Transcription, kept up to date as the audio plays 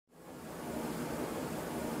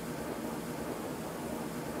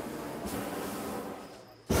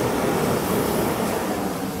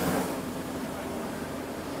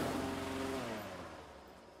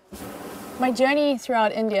My journey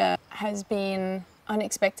throughout India has been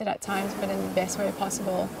unexpected at times, but in the best way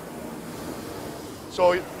possible.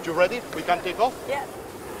 So, you ready? We can take off? Yeah.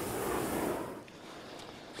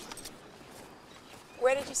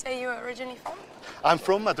 Where did you say you were originally from? I'm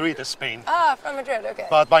from Madrid, Spain. Ah, from Madrid, okay.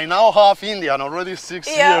 But by now half Indian, already 6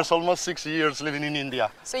 Yeah. years, almost 6 years living in India.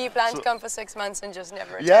 So you planned to come for 6 months and just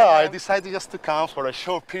never returned Yeah, I home? decided just to come for a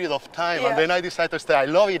short period of time, Yeah. and then I decided to stay. I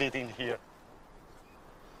love it in here.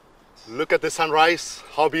 Look at the sunrise,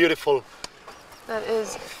 how beautiful. That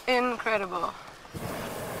is incredible.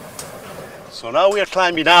 So now we are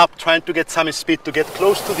climbing up, trying to get some speed to get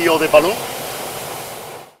close to the other balloon.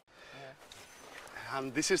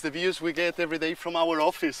 And this is the views we get every day from our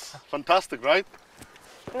office. Fantastic, right?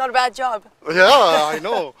 Not a bad job. Yeah, I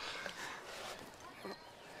know.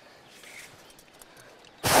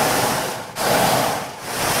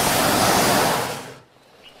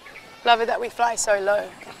 Love it that we fly so low.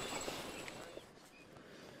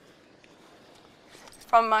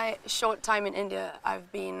 From my short time in India,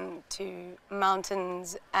 I've been to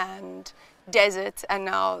mountains and desert and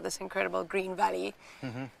now this incredible green valley.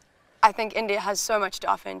 I think India has so much to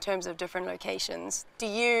offer in terms of different locations. Do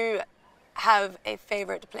you have a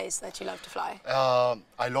favorite place that you love to fly?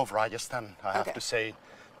 I love Rajasthan, I have Okay. to say.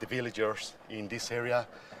 The villagers in this area,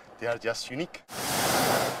 they are just unique.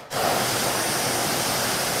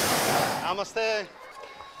 Namaste.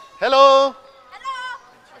 Hello.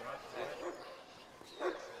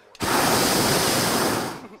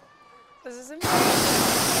 This is amazing.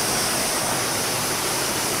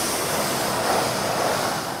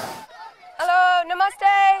 Hello,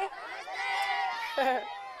 namaste. And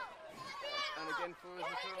again for us,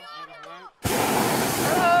 Nicole.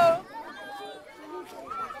 Hello.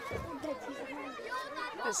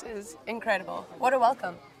 This is incredible. What a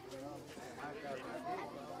welcome.